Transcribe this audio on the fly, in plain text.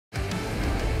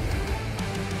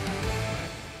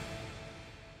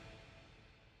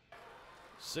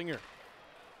Singer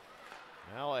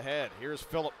now ahead. Here's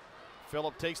Phillip.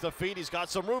 Phillip takes the feed. He's got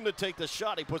some room to take the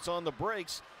shot. He puts on the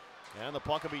brakes. And the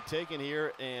puck will be taken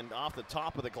here and off the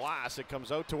top of the glass. It comes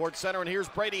out towards center, and here's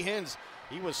Brady Hinz.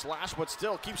 He was slashed, but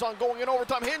still keeps on going in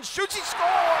overtime. Hinz shoots, he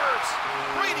scores!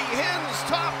 Brady Hinz,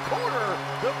 top corner.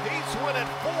 The Petes win it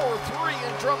 4-3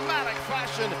 in dramatic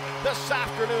fashion this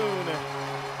afternoon.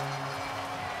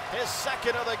 His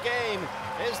second of the game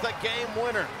is the game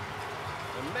winner.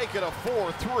 And make it a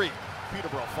 4-3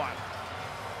 Peterborough final.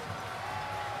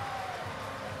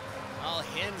 Well,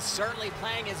 Hinz certainly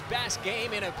playing his best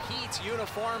game in a Pete's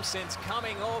uniform since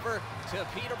coming over to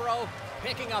Peterborough,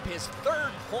 picking up his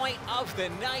 3rd point of the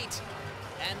night,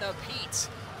 and the Petes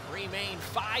remain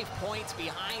 5 points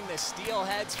behind the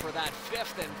Steelheads for that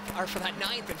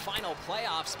 9th and final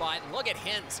playoff spot. And look at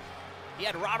Hinz. He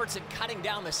had Robertson cutting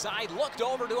down the side, looked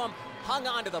over to him, hung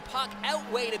onto the puck,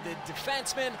 outweighted the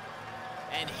defenseman,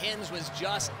 and Hinz was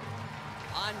just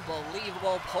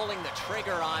unbelievable, pulling the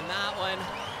trigger on that one.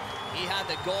 He had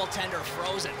the goaltender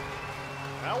frozen.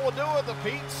 That will do it. The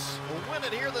Petes will win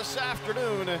it here this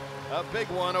afternoon. A big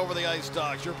one over the Ice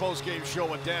Dogs. Your post-game show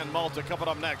with Dan Malta coming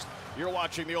up next. You're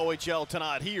watching the OHL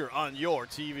tonight here on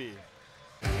YourTV.